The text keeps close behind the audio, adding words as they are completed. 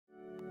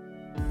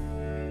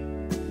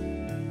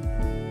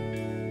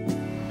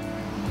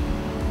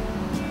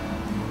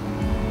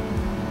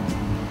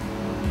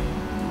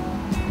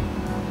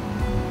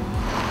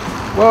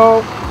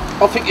Well,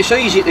 I think it's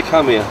easy to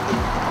come here,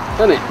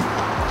 isn't it?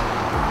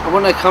 And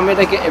when they come here,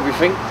 they get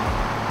everything.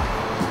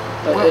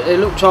 They're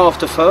looked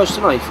after first,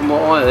 aren't they, from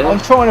what I hear? I'm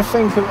trying to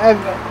think of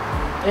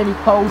any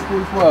Poles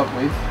we've worked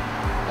with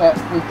that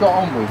we've got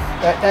on with.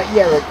 That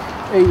Yerrick,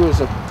 he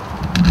was a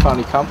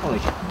funny company.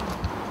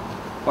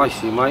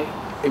 Basically, mate.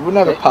 He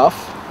wouldn't have a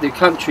puff. The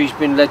country's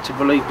been led to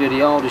believe they're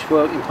the hardest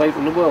working people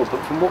in the world,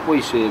 but from what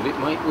we see of it,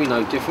 mate, we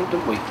know different,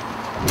 don't we?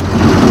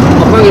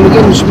 I rang him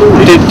again this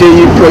morning.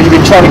 You've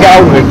been trying to get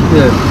hold of him?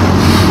 Yeah.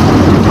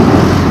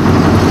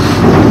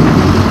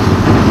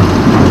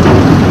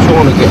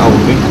 Trying to get hold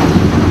of him.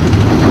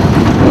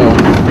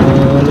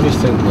 Well, let me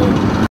think though.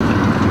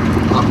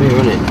 Up here,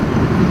 innit?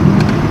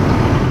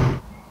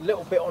 A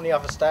little bit on the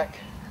other stack,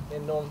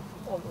 then on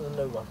the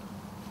new one.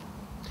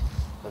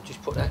 I've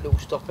just put that little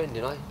stop in,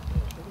 didn't I?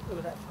 Look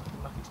at that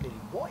fucking muck, it's nearly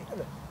white,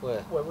 isn't it?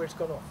 Where? Where it's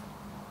gone off.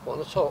 What, on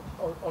the top?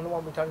 On the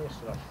one we done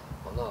yesterday.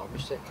 Oh no, I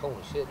missed that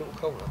corner. See that little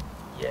corner?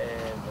 Yeah,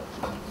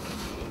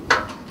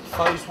 but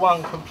phase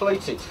 1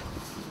 completed.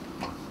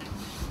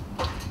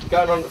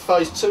 Going on to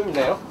phase 2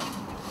 now.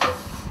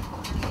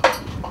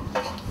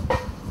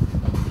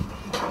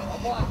 I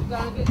might have to go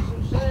and get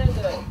some sand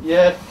there.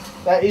 Yeah,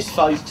 that is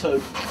phase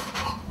 2.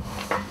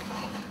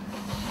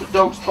 The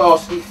dog's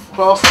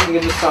basking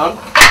in the sun.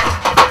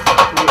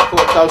 And the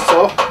put those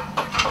off.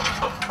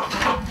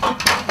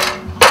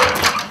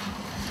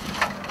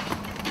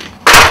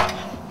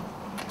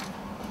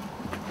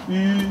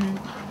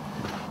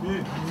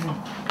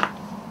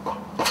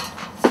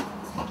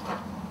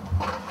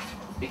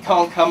 He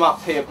can't come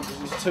up here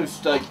because it's too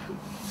steep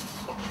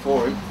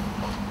for him.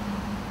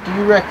 Do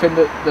you reckon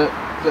that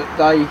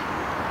they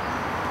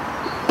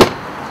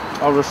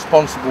are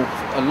responsible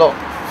a lot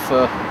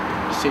for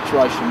the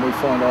situation we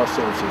find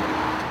ourselves in?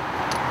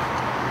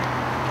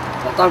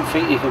 I don't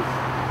think you can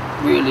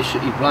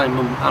realistically blame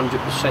them 100%,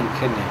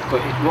 can you?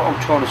 But what I'm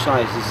trying to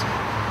say is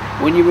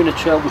when you're in a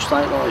terrible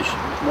state like this,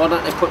 why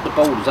don't they put the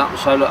borders up and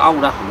say, look,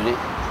 hold up a minute,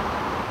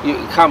 you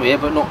can come here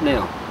but not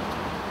now.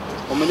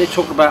 I mean, they're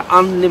talking about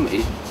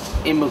unlimited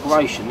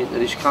immigration into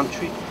this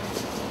country.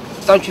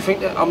 Don't you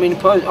think that, I mean,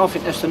 I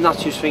think that's the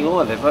nuttiest thing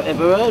I've ever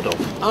heard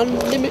of.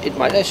 Unlimited,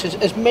 mate, that's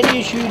as many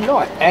as you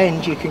like.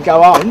 And you can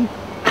go home,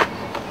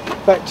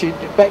 back to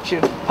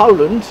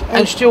Poland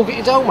and still get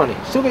your dole money.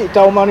 Still get your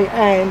dole money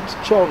and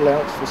child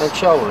allowance for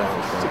child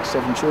allowance, 6,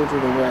 7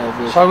 children or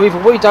whatever. So either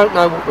we don't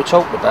know what we're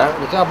talking about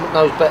and the government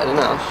knows better than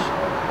us,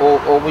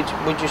 or we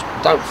just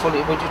don't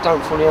fully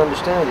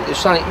understand it. There's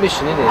something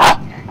missing in it.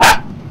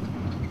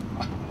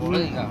 Well,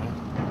 there you go.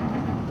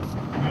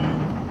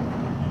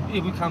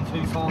 Yeah, we come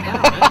too far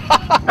down.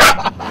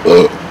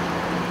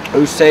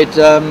 Who said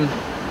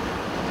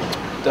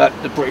that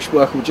the British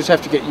worker would just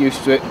have to get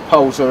used to it. The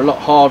Poles are a lot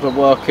harder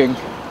working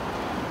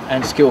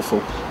and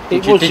skillful.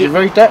 Did you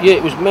read that? Yeah,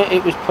 it was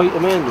Peter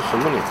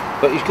Mandelson, wasn't it?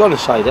 But he's going to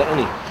say that, isn't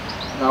he?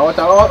 No, I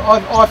don't.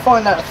 I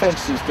find that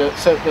offensive that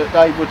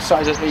they would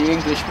say that the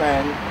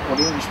Englishman or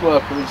the English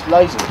worker is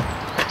lazy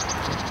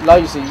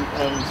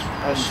and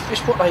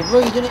it's what they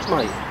read, isn't it,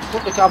 mate? It's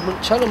what the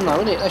government tell them, though,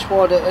 isn't it? That's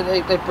why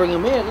they bring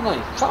them here, don't they?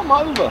 Come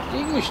over.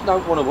 The English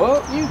don't want to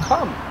work. You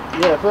come.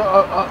 Yeah, but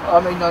I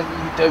mean,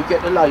 you do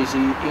get the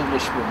lazy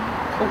Englishman.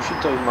 Of course you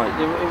do, mate.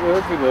 They're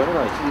everywhere,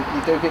 aren't they?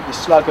 You do get the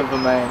slug of a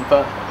man,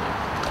 but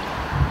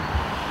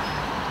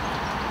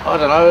I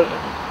don't know.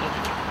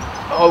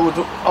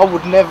 I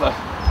would never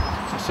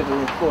consider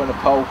employing a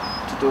Pole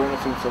to do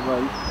anything for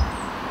me.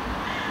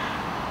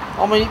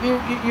 I mean,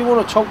 if you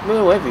want to talk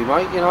real heavy,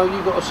 mate, you know,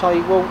 you've got to say,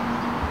 well,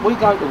 we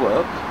go to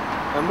work,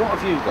 and what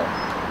have you got?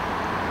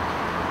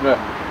 Yeah.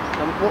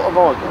 And what have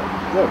I got?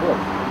 Yeah, well.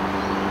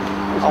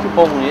 I'm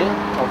born here,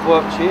 I've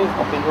worked here,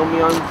 I've been on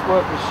my own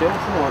work myself,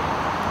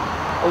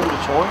 all the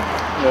time.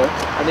 Yeah.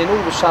 And then all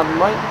of a sudden,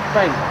 mate,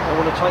 bang, they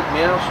want to take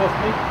my house off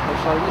me, they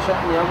say this, that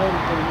and the other,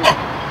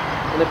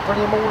 and they bring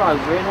them all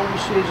over here, and all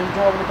you see is them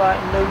driving about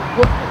in new.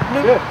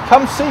 Yeah,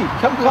 come see,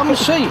 come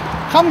see.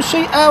 Come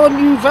see our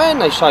new van,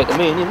 they say to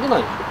me and him, don't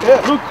they? Yeah.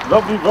 Look,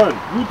 lovely van.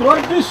 You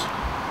drive this?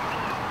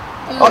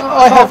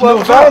 I have no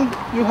van,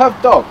 you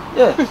have dog.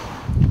 Yeah.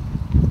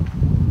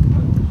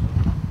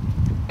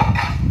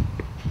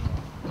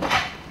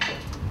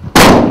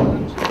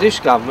 This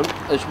government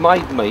has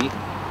made me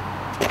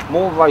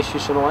more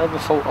racist than I ever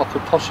thought I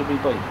could possibly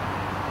be.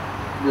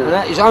 Yeah. And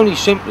that is only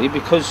simply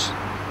because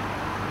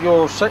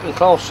you're a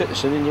second-class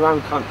citizen in your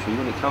own country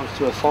when it comes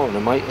to a foreigner,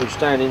 mate, who's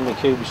standing in the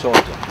queue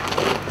beside you.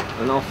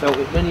 And I've felt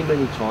it many,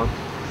 many times.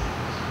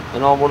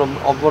 And I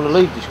want to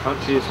leave this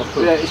country if I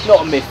could. Yeah, it's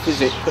not a myth,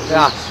 is it? But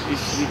yeah.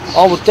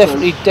 I would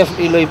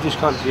definitely leave this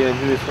country,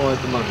 Andrew, if I had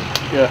the money.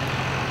 Yeah.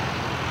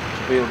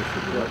 To be honest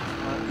with you.